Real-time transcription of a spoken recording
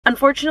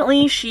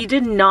Unfortunately, she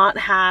did not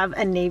have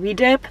a navy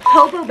dip.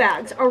 Hobo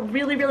bags are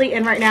really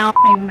in right now.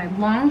 And my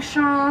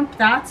Longchamp,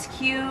 that's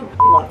cute.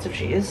 Lots of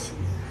cheese,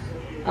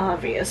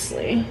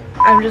 obviously.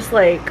 I'm just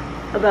like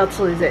about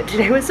to lose it.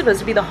 Today was supposed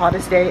to be the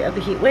hottest day of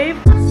the heat wave.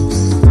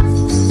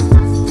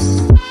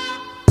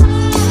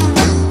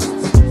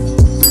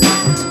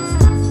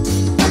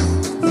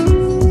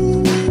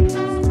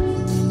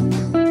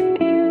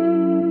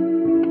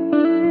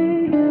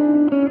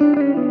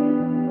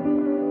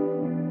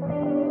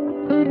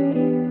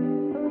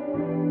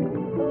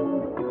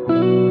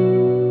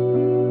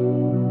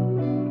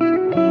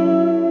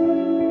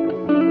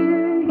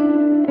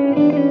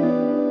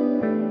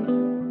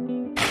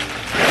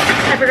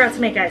 I forgot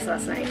to make ice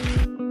last night.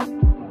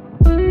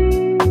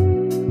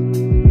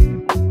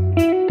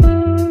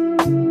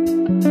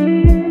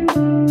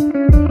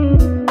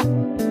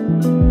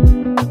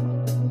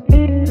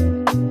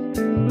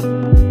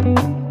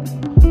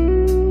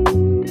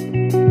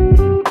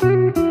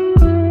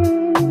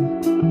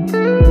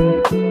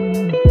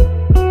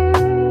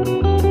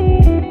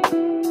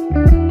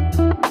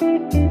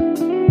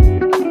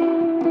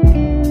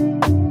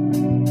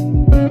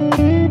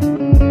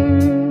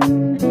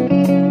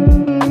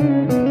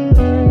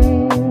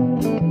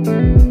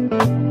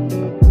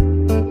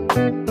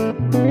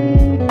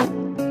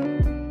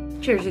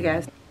 Cheers, you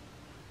guys.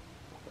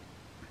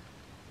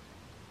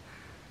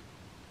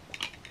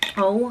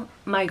 Oh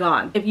my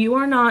god. If you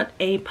are not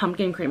a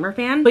pumpkin creamer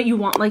fan, but you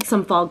want like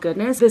some fall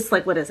goodness, this,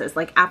 like, what is this?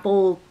 Like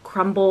apple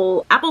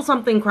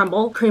something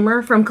crumble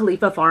creamer from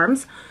Khalifa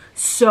Farms.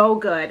 So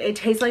good. It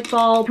tastes like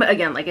fall, but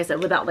again, like I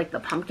said, without like the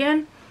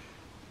pumpkin.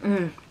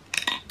 Don't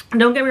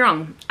get me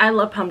wrong, I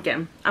love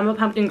pumpkin. I'm a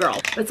pumpkin girl.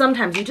 But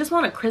sometimes you just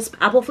want a crisp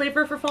apple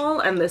flavor for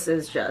fall, and this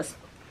is just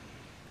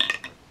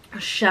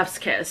chef's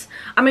kiss.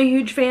 I'm a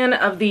huge fan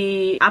of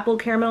the apple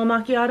caramel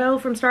macchiato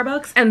from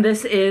Starbucks, and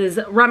this is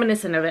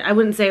reminiscent of it. I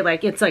wouldn't say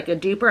like it's like a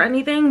dupe or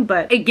anything,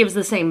 but it gives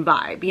the same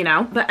vibe, you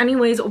know? But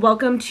anyways,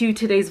 welcome to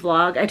today's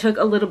vlog. I took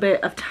a little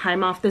bit of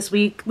time off this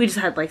week. We just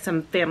had like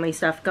some family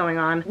stuff going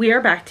on. We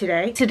are back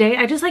today. Today,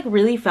 I just like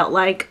really felt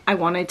like I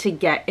wanted to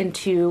get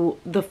into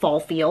the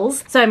fall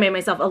feels. So I made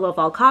myself a little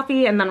fall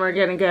coffee, and then we're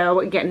gonna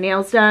go get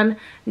nails done.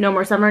 No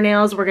more summer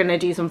nails. We're gonna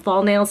do some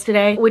fall nails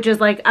today, which is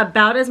like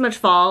about as much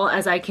fall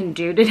as I can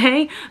do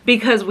today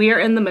because we are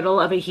in the middle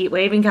of a heat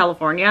wave in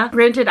California.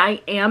 Granted, I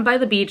am by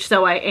the beach,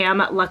 so I am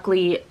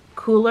luckily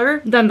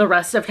cooler than the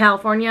rest of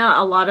California.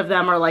 A lot of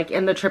them are like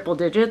in the triple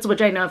digits,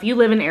 which I know if you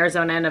live in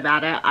Arizona and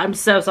Nevada, I'm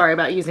so sorry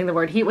about using the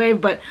word heat wave,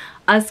 but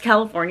us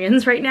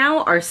Californians right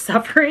now are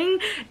suffering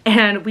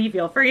and we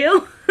feel for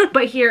you.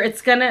 But here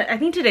it's gonna, I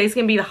think today's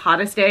gonna be the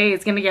hottest day.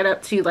 It's gonna get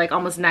up to like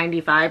almost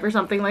 95 or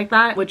something like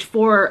that, which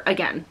for,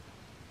 again,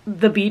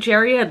 the beach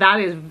area, that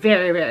is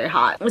very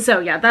hot. So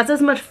yeah, that's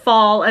as much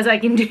fall as I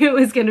can do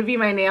is gonna be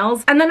my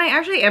nails. And then I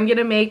actually am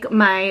gonna make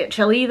my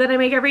chili that I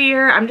make every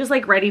year. I'm just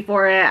like ready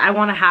for it. I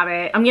want to have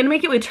it. I'm gonna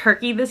make it with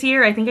turkey this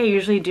year. I think I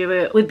usually do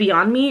it with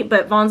Beyond Meat,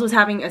 but Vons was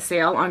having a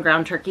sale on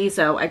ground turkey,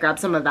 so I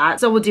grabbed some of that.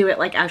 So we'll do it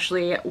like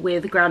actually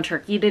with ground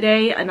turkey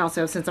today. And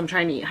also, since I'm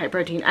trying to eat high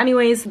protein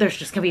anyways, there's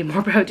just gonna be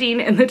more protein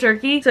in the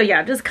turkey. So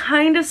yeah, just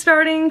kind of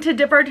starting to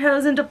dip our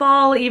toes into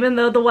fall, even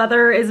though the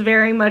weather is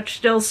very much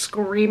still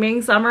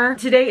screaming summer.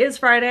 Today is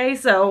Friday,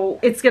 so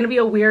it's gonna be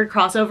a weird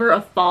crossover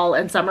of fall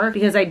and summer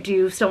because I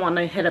do still want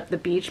to hit up the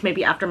beach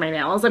maybe after my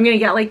nails. I'm gonna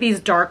get like these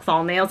dark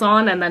fall nails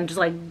on and then just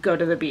like go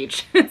to the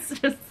beach.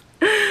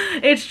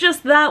 It's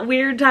just that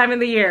weird time of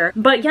the year.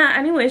 But yeah,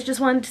 anyways, just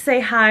wanted to say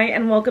hi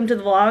and welcome to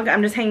the vlog.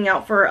 I'm just hanging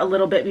out for a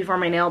little bit before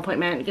my nail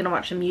appointment. Gonna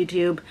watch some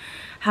YouTube,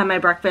 have my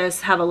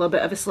breakfast, have a little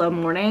bit of a slow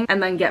morning,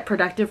 and then get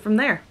productive from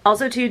there.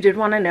 Also too, did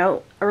want to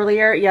note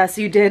earlier, yes,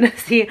 you did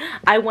see,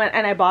 I went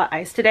and I bought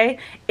ice today.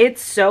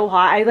 It's so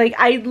hot.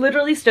 I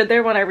literally stood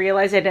there when I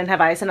realized I didn't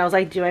have ice and I was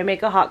like, do I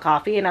make a hot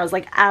coffee? And I was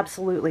like,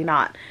 absolutely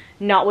not.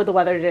 Not with the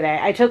weather today.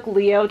 I took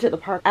Leo to the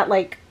park at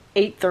like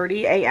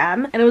 8:30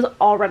 a.m. and it was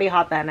already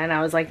hot then, and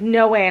I was like,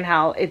 no way in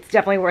hell, it's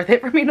definitely worth it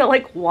for me to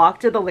like walk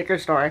to the liquor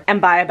store and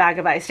buy a bag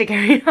of ice to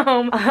carry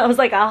home. I was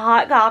like, a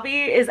hot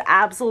coffee is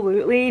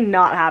absolutely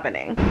not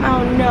happening.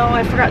 Oh no,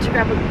 I forgot to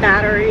grab a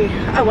battery.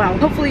 Oh well,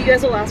 hopefully you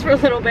guys will last for a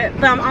little bit.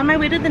 But I'm on my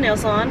way to the nail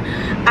salon.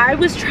 I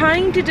was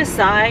trying to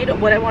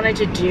decide what I wanted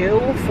to do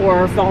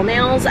for fall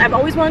nails. I've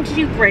always wanted to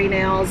do gray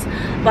nails,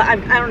 but I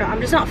don't know,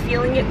 I'm just not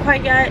feeling it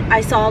quite yet. I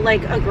saw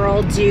like a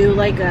girl do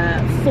like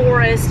a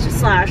forest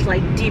slash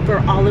like deeper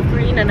olive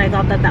green, and I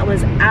thought that that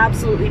was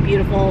absolutely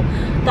beautiful.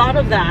 Thought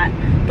of that,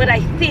 but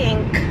I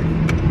think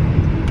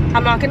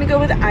I'm not gonna go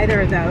with either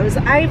of those.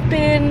 I've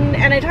been,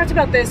 and I talked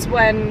about this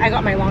when I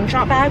got my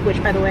Longchamp bag,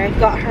 which by the way,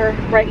 got her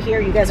right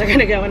here. You guys are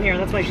gonna go in here,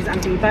 that's why she's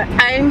empty, but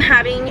I'm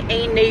having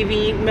a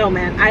navy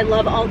moment. I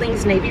love all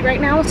things navy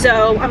right now,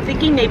 so I'm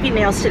thinking navy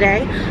nails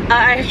today.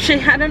 I actually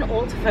had an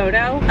old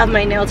photo of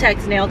my Nail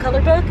Tech's nail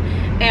color book,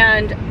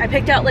 and I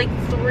picked out like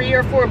 3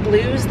 or 4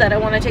 blues that I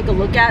want to take a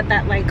look at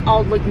that like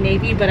all look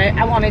navy, but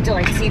I wanted to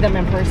like see them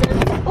in person.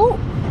 Oh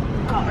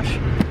gosh,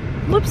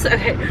 whoops,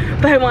 okay,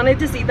 but I wanted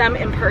to see them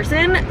in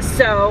person,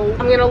 so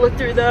I'm gonna look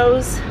through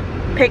those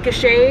pick a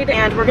shade,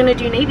 and we're gonna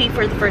do navy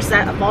for the first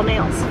set of fall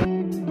nails.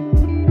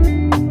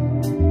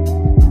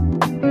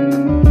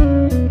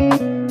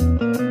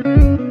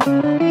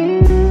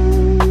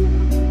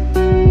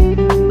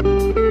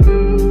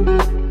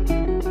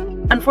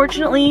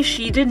 Unfortunately,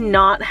 she did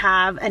not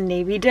have a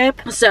navy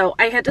dip, so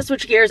I had to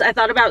switch gears. I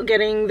thought about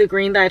getting the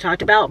green that I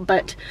talked about,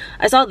 but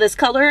I saw this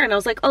color and I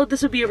was like, oh,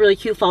 this would be a really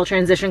cute fall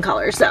transition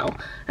color. So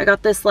I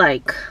got this,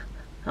 like,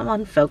 come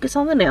on, focus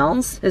on the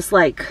nails. This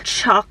like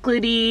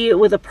chocolatey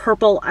with a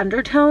purple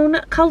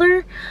undertone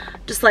color.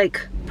 Just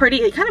like pretty,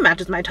 it kind of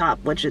matches my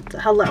top, which is,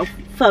 hello,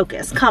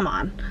 focus, come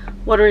on.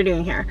 What are we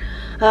doing here?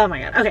 Oh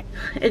my God, okay.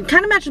 It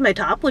kind of matches my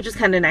top, which is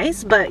kind of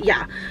nice, but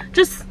yeah,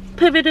 just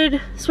pivoted,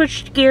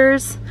 switched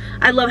gears.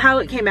 I love how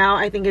it came out.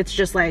 I think it's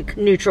just like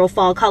neutral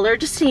fall color,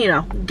 just to, you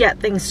know, get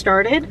things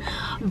started.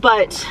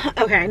 But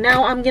okay,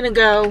 now I'm gonna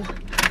go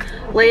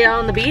lay out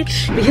on the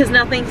beach because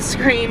nothing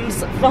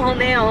screams fall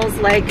nails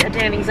like a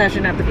tanning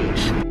session at the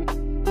beach.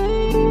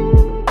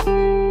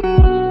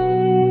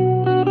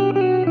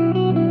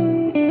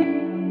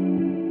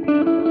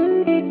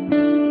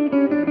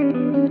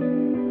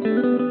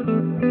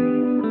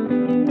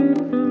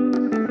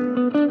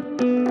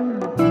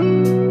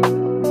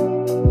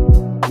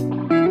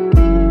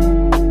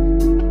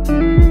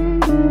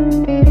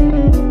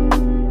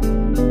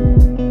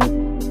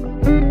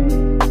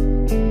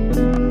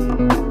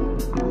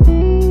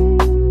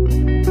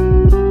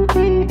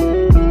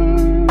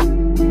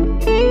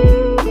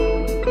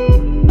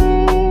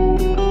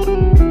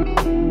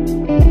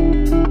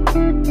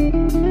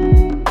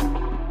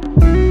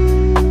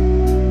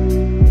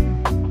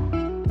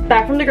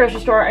 Back from the grocery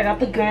store, I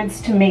got the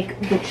goods to make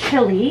the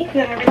chili.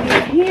 Got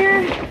everything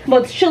here.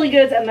 Well, it's chili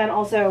goods and then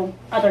also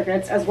other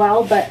goods as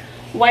well, but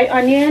white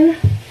onion,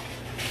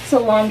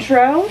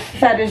 cilantro,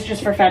 that is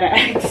just for feta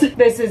eggs.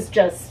 This is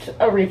just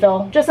a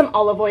refill, just some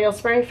olive oil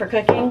spray for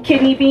cooking.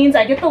 Kidney beans,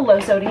 I get the low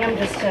sodium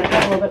just to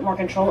have a little bit more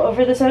control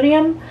over the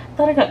sodium. I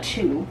thought I got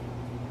 2.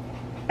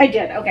 I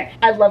did, okay.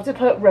 I love to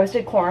put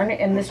roasted corn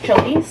in this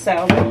chili,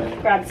 so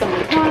grab some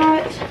of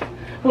that.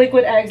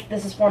 Liquid eggs,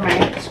 this is for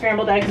my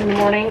scrambled eggs in the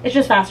morning. It's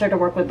just faster to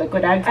work with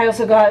liquid eggs. I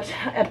also got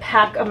a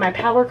pack of my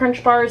Power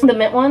Crunch bars, the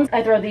mint ones.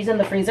 I throw these in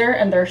the freezer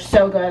and they're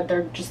so good.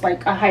 They're just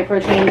like a high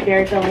protein,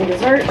 very filling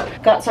dessert.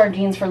 Got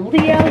sardines for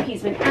Leo,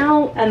 he's been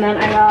out. And then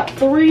I got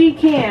 3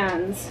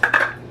 cans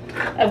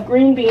of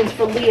green beans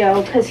for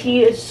Leo because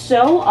he is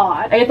so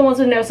odd. I get the ones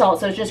with no salt,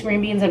 so it's just green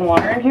beans and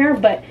water in here,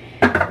 but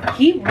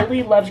he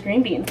really loves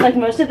green beans. Like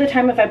most of the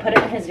time if I put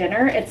it in his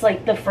dinner, it's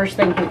like the first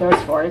thing he goes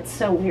for. It's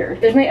so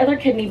weird. There's my other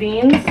kidney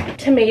beans,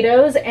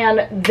 tomatoes,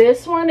 and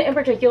this one in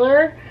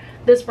particular,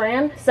 this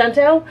brand,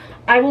 Cento,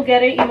 I will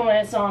get it even when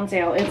it's on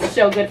sale. It's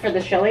so good for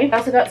the chili. I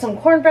also got some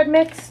cornbread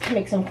mix to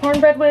make some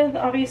cornbread with,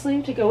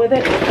 obviously, to go with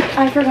it.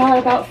 I forgot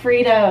about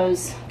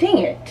Fritos. Dang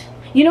it.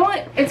 You know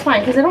what? It's fine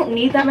because I don't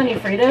need that many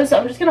Fritos, so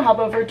I'm just gonna hop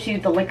over to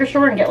the liquor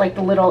store and get like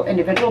the little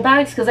individual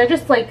bags because I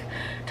just like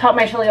top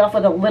my chili off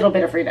with a little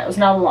bit of Fritos,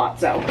 not a lot,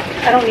 so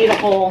I don't need a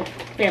whole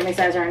family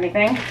size or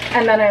anything.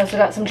 And then I also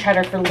got some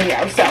cheddar for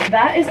Leo. So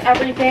that is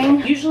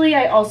everything. Usually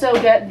I also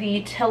get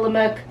the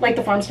Tillamook, like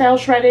the farm style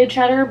shredded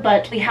cheddar,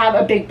 but we have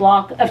a big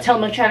block of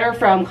Tillamook cheddar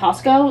from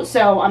Costco,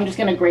 so I'm just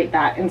gonna grate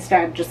that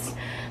instead. Just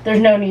there's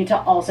no need to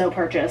also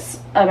purchase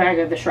a bag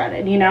of the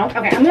shredded, you know?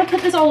 Okay, I'm gonna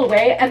put this all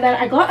away, and then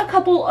I got a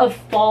couple of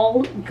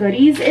fall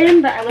goodies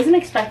in that I wasn't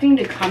expecting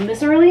to come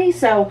this early,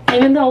 so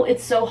even though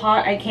it's so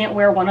hot I can't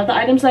wear one of the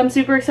items that I'm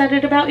super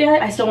excited about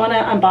yet, I still wanna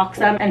unbox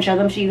them and show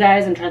them to you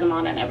guys and try them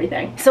on and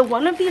everything. So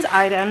one of these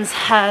items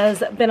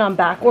has been on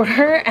back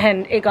order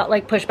and it got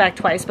like pushed back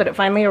twice, but it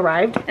finally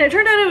arrived. And it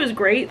turned out it was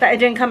great that it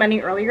didn't come any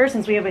earlier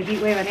since we have a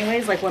heat wave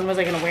anyways, like when was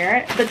I gonna wear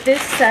it? But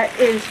this set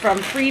is from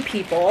Free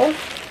People.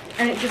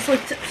 And it just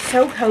looked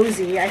so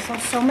cozy. I saw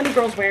so many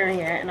girls wearing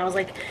it and I was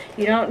like,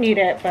 you don't need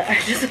it, but I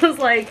just was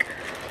like,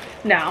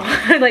 no.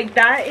 Like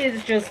that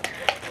is just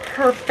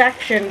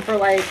perfection for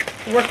like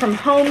work from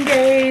home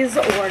days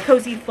or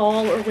cozy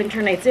fall or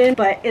winter nights in.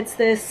 But it's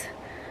this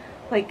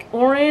like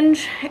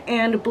orange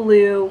and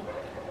blue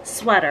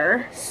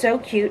sweater, so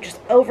cute, just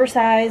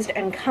oversized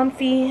and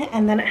comfy,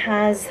 and then it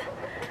has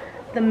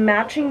the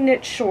matching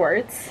knit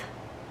shorts.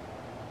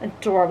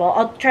 Adorable.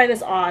 I'll try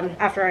this on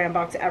after I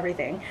unbox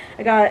everything.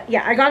 I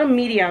got a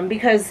medium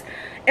because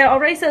it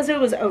already says it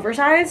was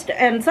oversized,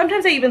 and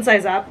sometimes I even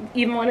size up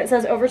even when it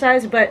says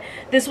oversized, but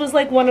this was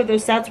like one of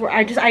those sets where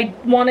I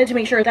wanted to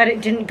make sure that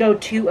it didn't go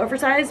too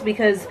oversized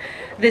because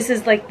this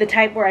is like the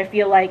type where I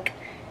feel like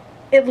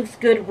it looks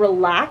good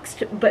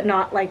relaxed but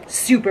not like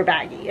super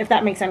baggy, if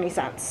that makes any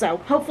sense. So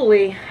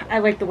hopefully I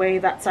like the way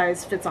that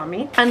size fits on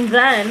me. And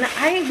then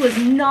I was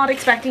not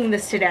expecting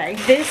this today.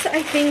 This,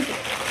 I think,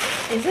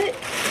 is it?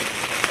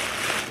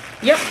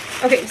 Yep.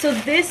 Okay, so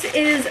this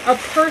is a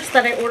purse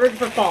that I ordered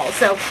for fall.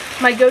 So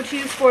my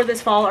go-tos for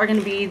this fall are going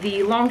to be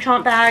the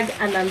Longchamp bag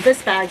and then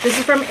this bag. This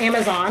is from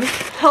Amazon.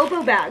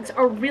 Hobo bags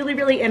are really,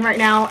 really in right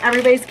now.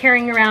 Everybody's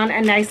carrying around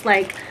a nice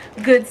like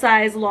good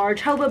size,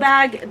 large hobo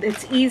bag.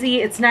 It's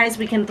easy, it's nice.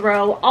 We can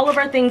throw all of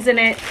our things in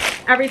it.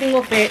 Everything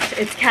will fit.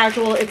 It's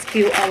casual, it's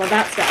cute, all of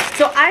that stuff.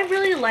 So I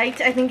really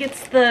liked, I think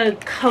it's the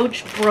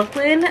Coach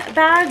Brooklyn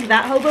bag,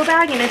 that hobo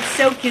bag, and it's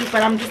so cute,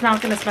 but I'm just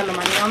not gonna spend the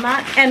money on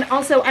that. And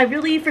also, I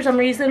really, for some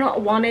reason,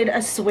 wanted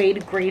a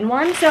suede green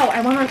one. So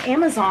I went on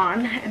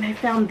Amazon and I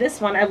found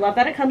this one. I love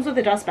that it comes with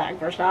a dust bag,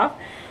 first off.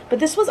 But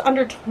this was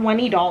under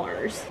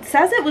 $20. It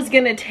says it was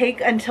gonna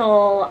take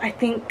until, I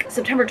think,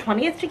 September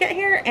 20th to get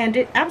here, and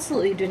it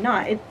absolutely did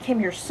not. It came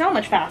here so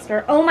much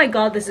faster. Oh my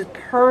God, this is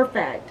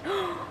perfect.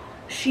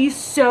 She's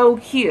so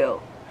cute.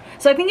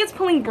 So I think it's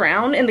pulling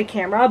brown in the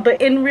camera,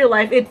 but in real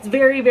life, it's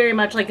very, very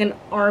much like an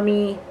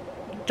army,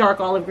 dark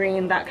olive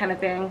green, that kind of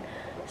thing.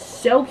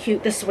 So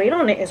cute. The suede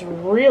on it is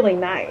really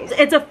nice.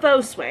 It's a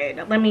faux suede,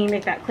 let me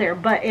make that clear,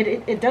 but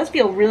it does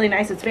feel really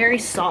nice. It's very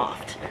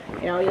soft,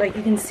 you know, like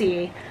you can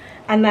see.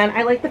 And then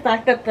I like the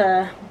fact that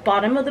the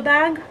bottom of the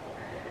bag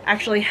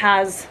actually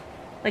has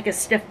like a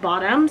stiff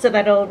bottom so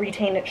that it'll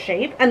retain its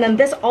shape. And then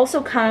this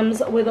also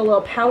comes with a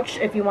little pouch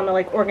if you want to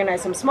like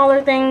organize some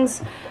smaller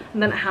things.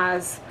 And then it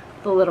has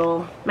the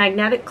little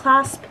magnetic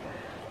clasp.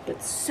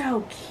 It's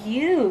so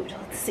cute.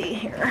 Let's see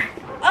here.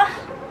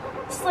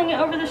 Sling it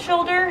over the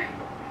shoulder.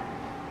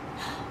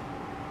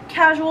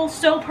 Casual,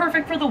 so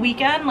perfect for the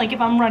weekend. Like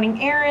if I'm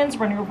running errands,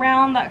 running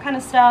around, that kind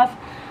of stuff.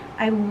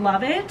 I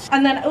love it.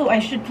 And then, oh, I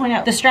should point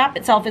out, the strap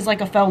itself is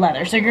like a faux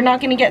leather. So you're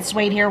not gonna get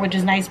suede here, which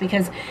is nice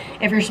because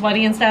if you're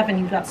sweaty and stuff and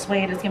you've got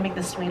suede, it's gonna make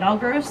the suede all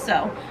gross.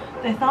 So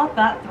they thought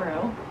that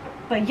through.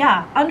 But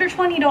yeah, under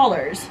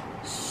 $20.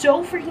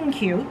 So freaking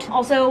cute.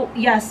 Also,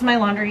 yes, my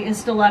laundry is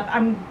still up.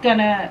 I'm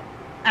gonna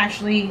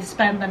actually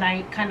spend the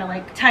night kind of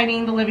like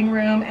tidying the living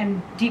room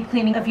and deep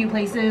cleaning a few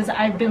places.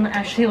 I've been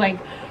actually like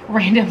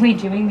randomly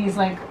doing these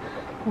like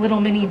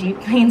little mini deep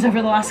cleans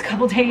over the last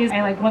couple days.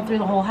 I like went through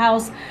the whole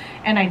house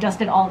and I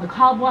dusted all the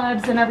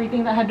cobwebs and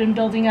everything that had been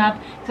building up,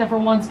 except for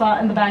one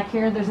spot in the back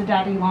here. There's a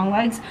daddy long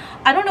legs.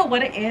 I don't know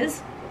what it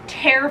is.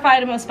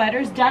 Terrified of most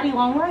spiders. Daddy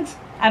long legs,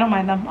 I don't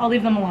mind them. I'll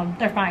leave them alone.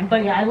 They're fine.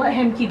 But yeah, I let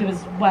him keep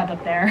his web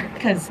up there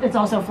because it's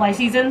also fly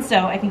season,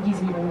 so I think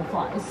he's eating the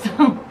flies.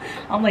 So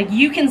I'm like,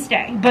 you can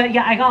stay. But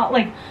yeah, I got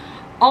like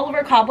all of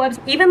our cobwebs,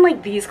 even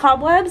like these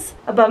cobwebs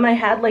above my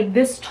head, like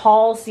this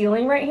tall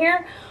ceiling right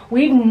here.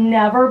 We've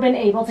never been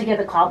able to get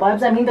the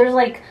cobwebs. I mean, there's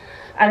like,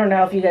 I don't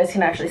know if you guys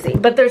can actually see,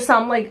 but there's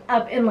some like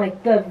up in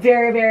like the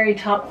very, very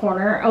top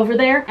corner over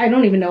there. I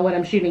don't even know what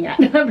I'm shooting at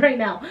right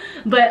now,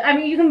 but I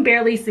mean, you can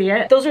barely see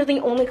it. Those are the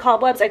only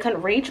cobwebs I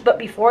couldn't reach, but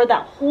before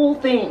that whole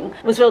thing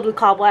was filled with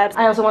cobwebs.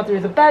 I also went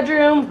through the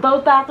bedroom,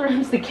 both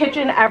bathrooms, the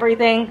kitchen,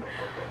 everything.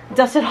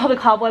 Dusted all the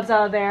cobwebs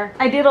out of there.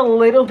 I did a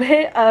little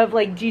bit of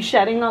like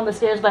de-shedding on the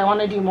stairs, but I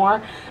want to do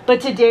more.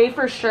 But today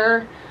for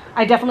sure,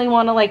 I definitely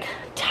want to like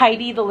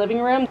tidy the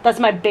living room. That's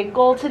my big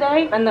goal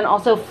today. And then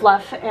also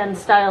fluff and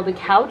style the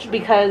couch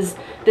because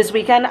this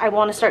weekend I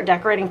want to start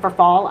decorating for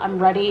fall. I'm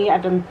ready.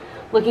 I've been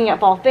looking at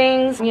fall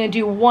things. I'm gonna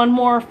do one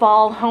more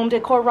fall home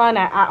decor run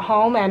at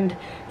home, and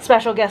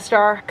special guest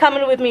star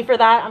coming with me for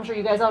that. I'm sure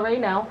you guys already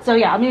know. So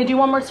yeah, I'm gonna do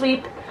one more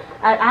sweep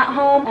at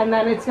home, and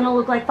then it's gonna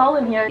look like fall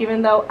in here,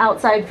 even though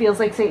outside feels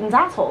like Satan's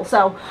asshole.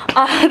 So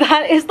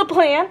that is the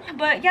plan.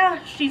 But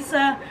yeah, she's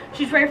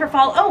ready for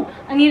fall. Oh,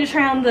 I need to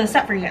try on the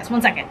set for you guys.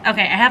 1 second.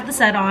 Okay, I have the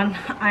set on.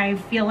 I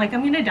feel like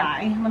I'm gonna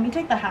die. Let me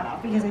take the hat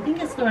off because I think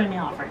it's throwing me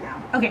off right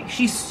now. Okay,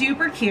 she's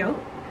super cute.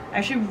 I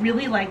actually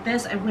really like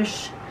this. I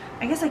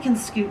guess I can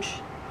scooch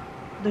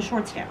the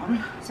shorts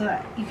down so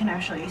that you can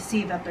actually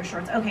see that they're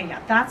shorts. Okay, yeah,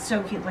 that's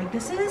so cute. Like,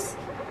 this is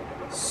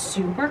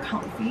super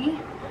comfy.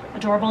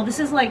 Adorable. This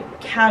is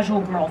like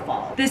casual girl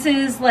fall. This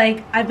is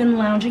like, I've been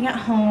lounging at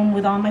home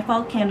with all my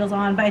fall candles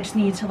on, but I just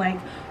need to like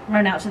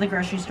run out to the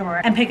grocery store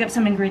and pick up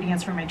some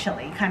ingredients for my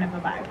chili, kind of a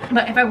vibe.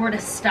 But if I were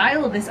to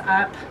style this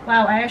up,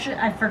 wow,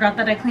 I forgot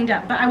that I cleaned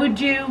up, but I would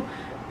do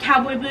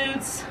cowboy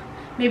boots,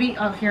 maybe,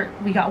 oh, here,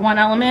 we got one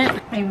element,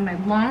 maybe my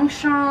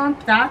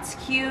Longchamp, that's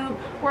cute,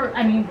 or,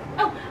 I mean,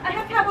 oh, I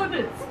have cowboy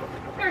boots.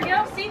 There we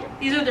go, see?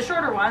 These are the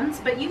shorter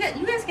ones, but you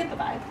guys get the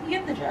vibe, you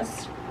get the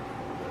gist.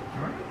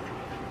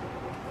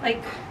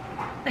 Like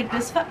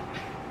this,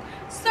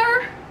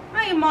 sir,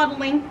 I am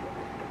modeling.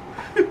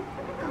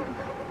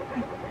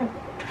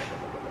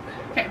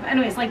 Okay, but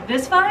anyways, like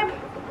this vibe,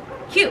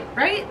 cute,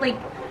 right? Like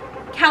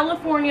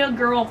California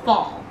girl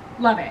fall,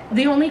 love it.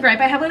 The only gripe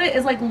I have with it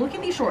is like, look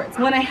at these shorts.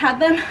 When I had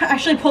them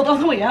actually pulled all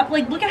the way up,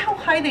 like look at how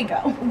high they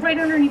go, right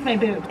underneath my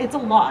boob. It's a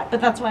lot,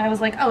 but that's why I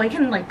was like, oh, I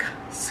can like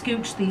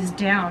scooch these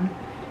down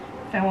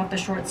if I want the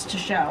shorts to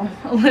show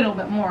a little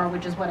bit more,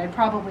 which is what I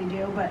probably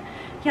do. But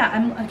yeah,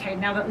 I'm okay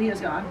now that Leo's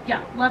gone.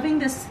 Yeah, loving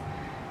this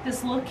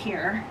look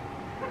here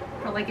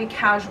for like a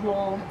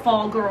casual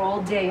fall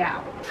girl day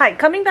out. Hi,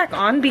 coming back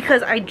on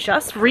because I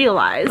just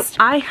realized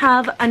I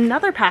have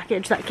another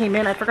package that came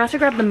in. I forgot to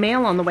grab the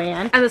mail on the way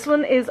in, and this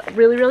one is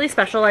really, really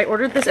special. I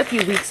ordered this a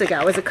few weeks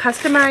ago. It's a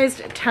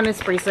customized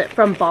tennis bracelet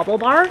from Bobble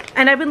Bar,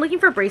 and I've been looking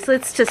for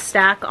bracelets to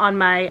stack on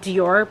my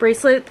Dior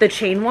bracelet, the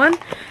chain one,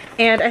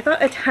 and I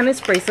thought a tennis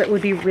bracelet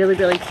would be really,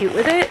 really cute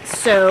with it.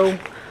 So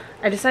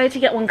I decided to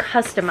get one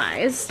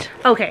customized.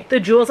 Okay, the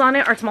jewels on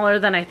it are smaller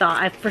than I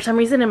thought. For some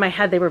reason in my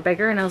head they were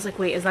bigger and I was like,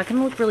 wait, is that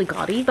gonna look really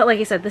gaudy? But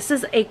like I said, this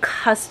is a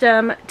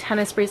custom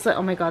tennis bracelet.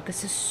 Oh my god,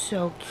 this is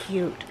so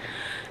cute.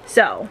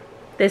 So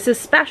this is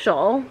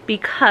special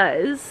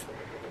because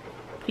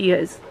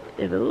if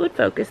it would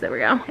focus, there we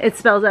go. It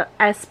spells out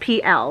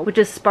SPL, which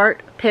is Spart,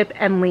 Pip,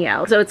 and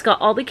Leo. So it's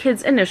got all the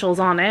kids' initials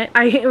on it.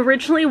 I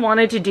originally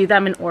wanted to do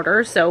them in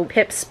order, so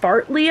Pip,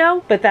 Spart,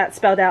 Leo, but that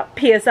spelled out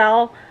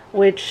PSL,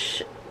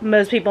 which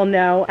most people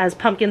know as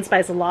pumpkin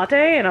spice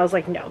latte, and I was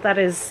like, no, that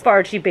is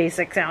far too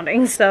basic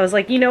sounding. So I was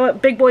like, you know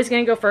what, big boy's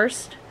gonna go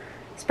first.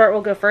 Spart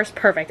will go first,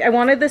 perfect. I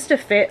wanted this to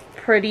fit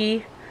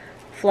pretty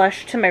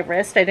flush to my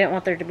wrist. I didn't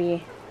want there to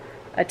be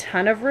a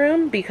ton of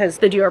room because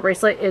the Dior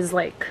bracelet is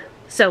like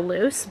so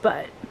loose,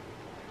 but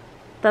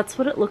that's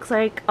what it looks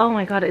like. Oh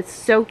my god, it's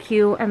so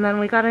cute. And then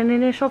we got an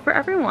initial for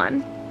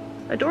everyone.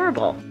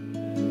 Adorable.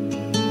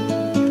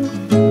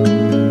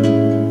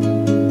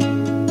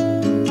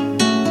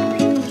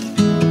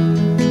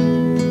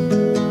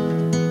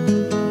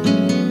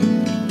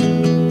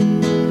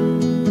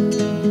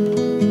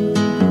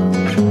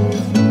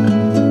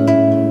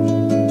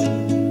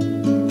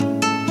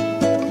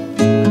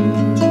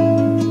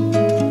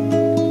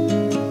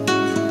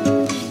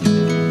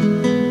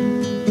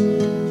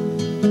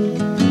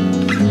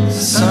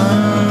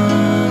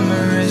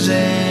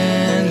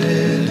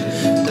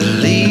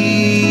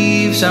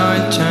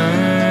 Are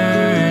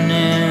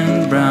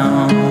turning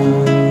brown,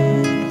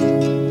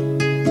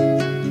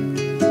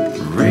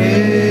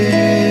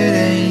 red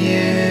and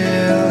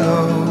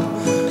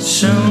yellow,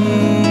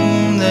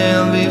 soon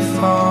they'll be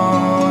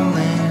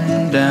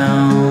falling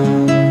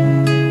down.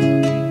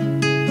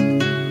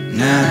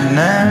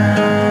 Now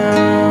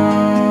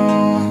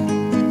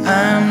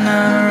I'm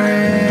not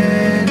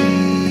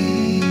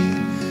ready,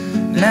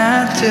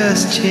 not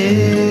just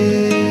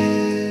yet.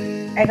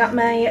 I got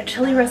my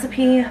chili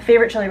recipe,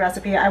 favorite chili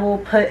recipe. I will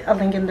put a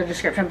link in the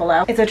description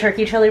below. It's a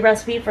turkey chili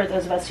recipe for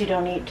those of us who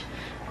don't eat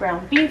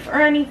ground beef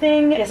or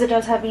anything. Yes, it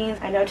does have beans.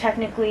 I know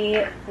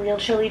technically real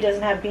chili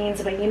doesn't have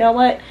beans, but you know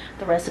what?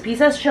 The recipe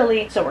says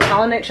chili, so we're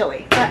calling it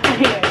chili. But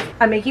anyways,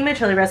 I'm making my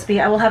chili recipe.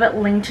 I will have it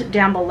linked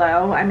down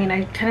below. I mean,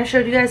 I kind of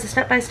showed you guys a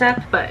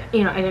step-by-step, but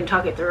you know, I didn't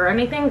talk it through or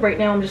anything. Right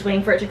now, I'm just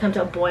waiting for it to come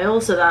to a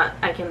boil so that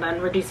I can then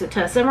reduce it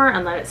to a simmer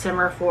and let it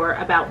simmer for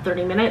about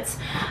 30 minutes.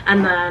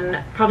 And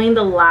then probably in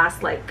the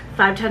last like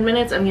 5-10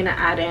 minutes, I'm gonna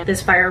add in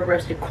this fire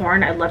roasted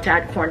corn. I'd love to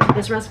add corn to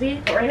this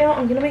recipe. But right now,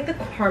 I'm gonna make the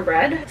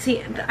cornbread.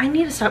 See, I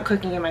need to stop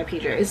cooking in my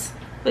PJs.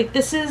 Like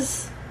this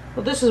is,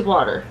 well, this is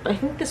water, but I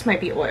think this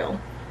might be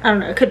oil. I don't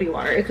know, it could be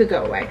water, it could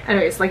go away.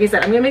 Anyways, like I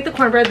said, I'm gonna make the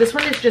cornbread. This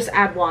one is just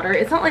add water.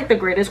 It's not like the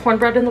greatest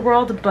cornbread in the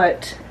world,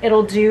 but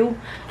it'll do.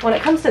 When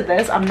it comes to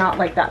this, I'm not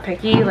like that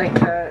picky. Like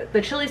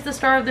the chili's the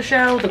star of the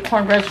show, the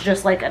cornbread's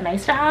just like a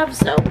nice to have.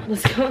 So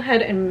let's go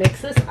ahead and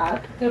mix this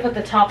up. I'm gonna put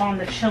the top on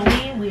the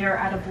chili. We are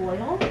at a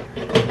boil.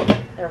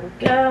 There we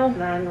go.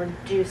 And then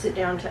reduce it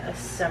down to a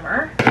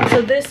simmer.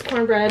 So this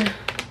cornbread,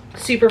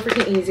 super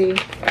freaking easy.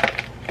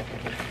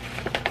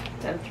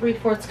 Then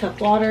 3/4 cup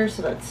water,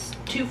 so that's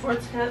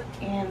 2/4 cup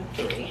and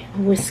 3.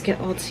 Whisk it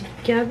all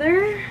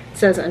together. It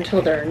says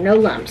until there are no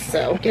lumps,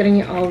 so getting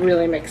it all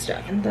really mixed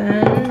up. And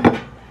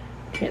then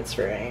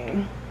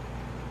transferring.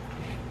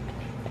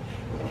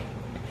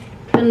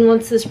 And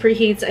once this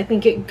preheats, I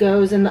think it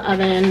goes in the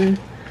oven.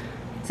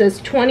 It says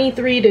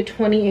 23 to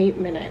 28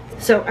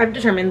 minutes. So I've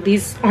determined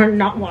these are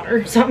not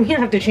water, so I'm gonna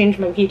have to change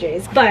my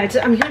PJs.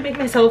 But I'm gonna make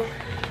myself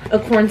a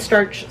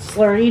cornstarch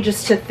slurry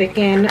just to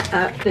thicken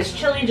up this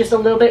chili just a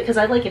little bit because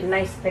I like a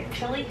nice thick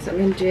chili. So I'm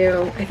gonna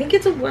do, I think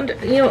it's a one,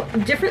 you know,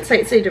 different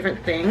sites say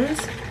different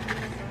things.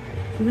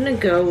 I'm gonna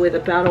go with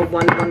about a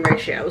 1:1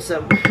 ratio.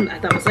 So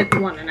that was like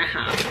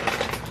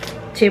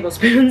 1.5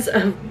 tablespoons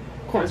of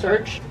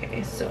cornstarch.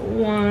 Okay, so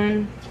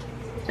 1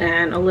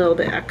 and a little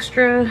bit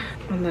extra,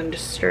 and then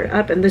just stir it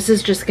up. And this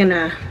is just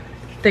gonna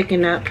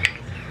thicken up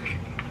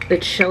the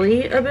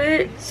chili a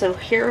bit. So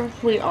here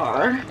we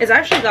are. It's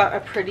actually got a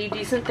pretty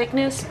decent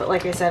thickness, but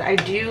like I said, I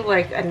do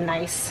like a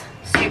nice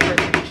super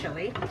thick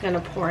chili. I'm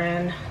gonna pour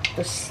in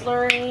the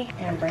slurry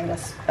and bring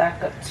this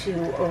back up to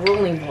a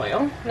rolling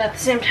boil. And at the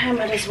same time,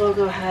 might as well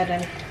go ahead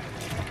and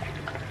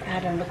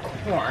add in the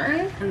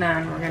corn. And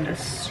then we're gonna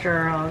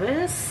stir all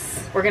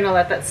this. We're gonna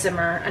let that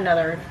simmer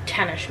another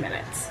 10-ish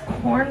minutes.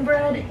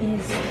 Cornbread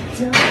is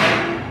done,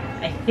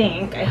 I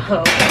think, I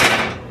hope.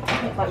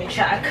 Let me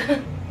check.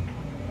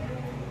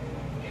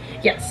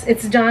 Yes,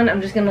 it's done. I'm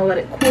just gonna let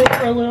it cool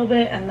for a little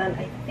bit, and then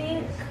I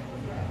think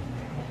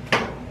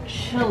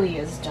chili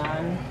is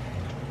done.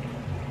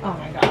 Oh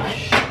my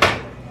gosh.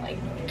 Like,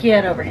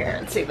 get over here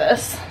and see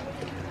this.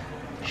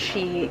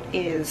 She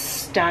is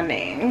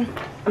stunning.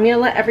 I'm gonna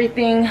let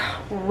everything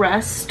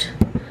rest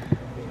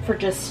for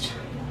just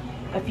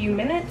a few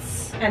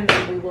minutes, and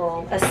then we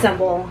will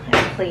assemble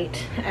and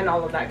plate and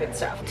all of that good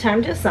stuff.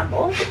 Time to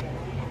assemble.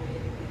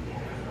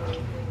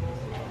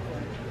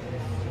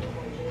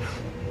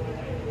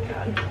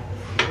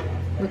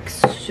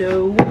 Looks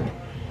so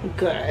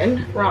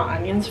good. Raw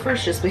onions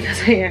first, just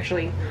because I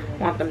actually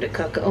want them to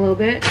cook a little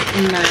bit.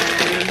 And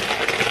then,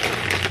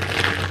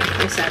 like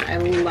I said, I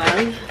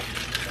love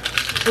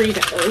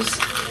Fritos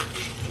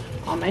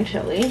on my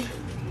chili.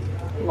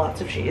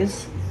 Lots of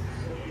cheese,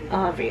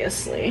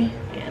 obviously,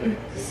 and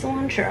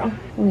cilantro.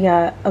 We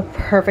got a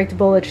perfect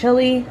bowl of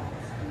chili,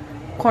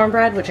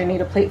 cornbread, which I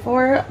need a plate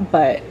for,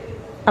 but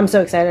I'm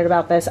so excited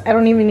about this. I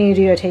don't even need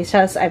to do a taste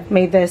test. I've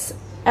made this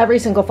every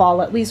single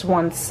fall, at least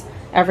once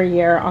every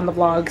year on the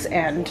vlogs,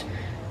 and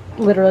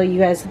literally, you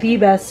guys, the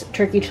best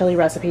turkey chili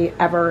recipe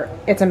ever.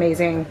 It's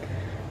amazing.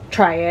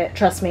 Try it.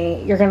 Trust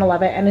me, you're gonna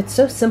love it, and it's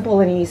so simple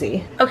and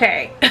easy.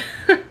 Okay.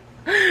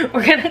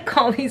 We're gonna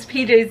call these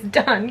PJs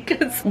done,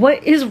 because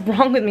what is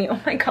wrong with me?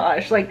 Oh my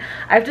gosh, like,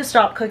 I have to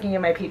stop cooking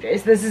in my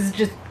PJs. This is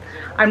just,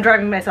 I'm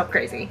driving myself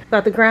crazy.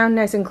 Got the ground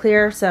nice and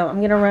clear, so I'm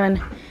gonna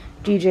run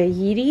DJ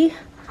Yeety.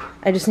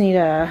 I just need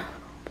to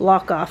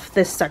block off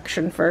this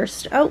section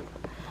first. Oh,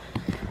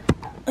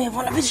 we have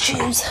one of his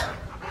shoes.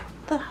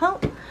 What the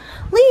hell?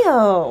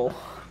 Leo!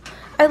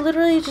 I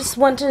literally just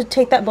want to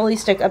take that bully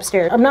stick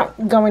upstairs. I'm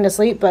not going to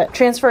sleep, but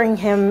transferring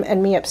him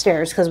and me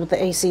upstairs, because with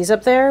the AC's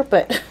up there,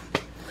 but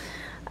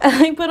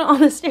I put it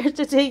on the stairs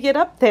to take it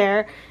up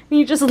there, and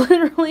you just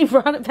literally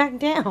brought it back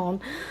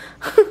down.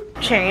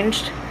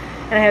 Changed,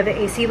 and I have the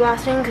AC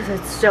blasting because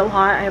it's so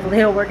hot. I have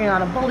Leo working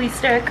on a bully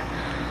stick.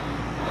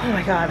 Oh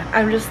my god,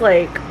 I'm just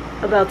like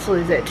about to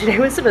lose it. Today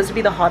was supposed to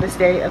be the hottest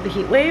day of the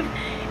heat wave,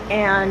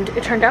 and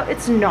it turned out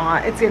it's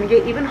not. It's gonna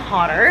get even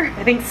hotter.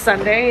 I think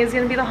Sunday is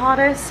gonna be the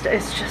hottest.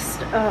 It's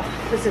just,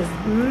 this is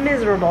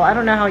miserable. I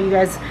don't know how you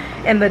guys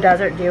in the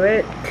desert do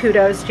it.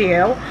 Kudos to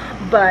you,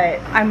 but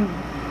I'm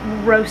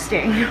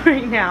roasting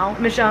right now.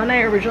 Michelle and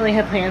I originally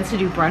had plans to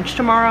do brunch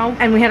tomorrow,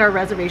 and we had our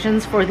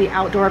reservations for the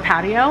outdoor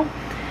patio,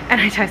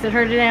 and I texted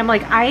her today. I'm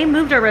like, I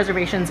moved our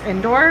reservations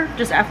indoor,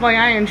 just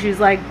FYI, and she's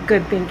like,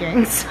 good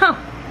thinking. So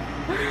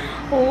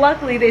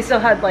luckily they still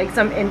had like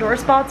some indoor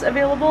spots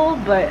available,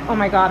 but oh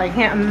my god, I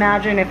can't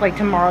imagine if like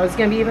tomorrow is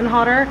gonna be even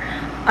hotter,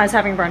 us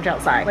having brunch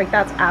outside. Like,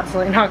 that's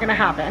absolutely not gonna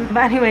happen.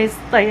 But anyways,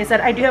 like I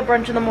said, I do have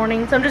brunch in the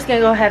morning, so I'm just gonna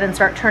go ahead and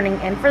start turning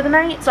in for the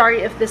night.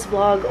 Sorry if this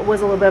vlog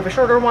was a little bit of a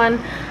shorter one.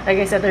 Like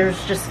I said,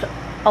 there's just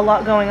a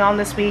lot going on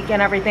this week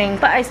and everything,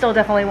 but I still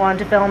definitely wanted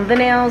to film the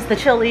nails, the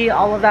chili,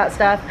 all of that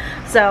stuff.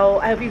 So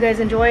I hope you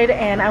guys enjoyed,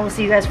 and I will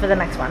see you guys for the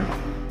next one.